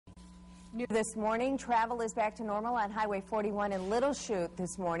New this morning, travel is back to normal on Highway 41 in Little Chute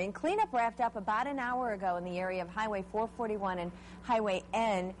this morning. Cleanup wrapped up about an hour ago in the area of Highway 441 and Highway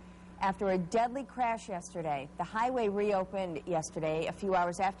N after a deadly crash yesterday. The highway reopened yesterday a few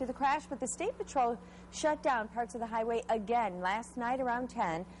hours after the crash, but the State Patrol shut down parts of the highway again last night around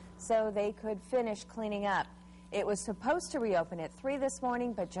 10 so they could finish cleaning up. It was supposed to reopen at 3 this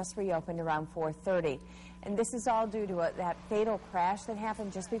morning, but just reopened around 4:30. And this is all due to that fatal crash that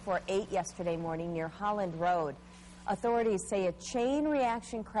happened just before 8 yesterday morning near Holland Road. Authorities say a chain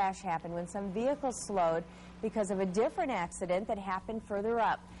reaction crash happened when some vehicles slowed because of a different accident that happened further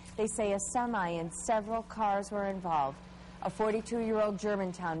up. They say a semi and several cars were involved. A 42-year-old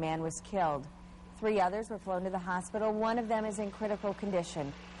Germantown man was killed. 3 others were flown to the hospital. One of them is in critical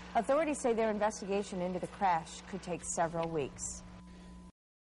condition. Authorities say their investigation into the crash could take several weeks.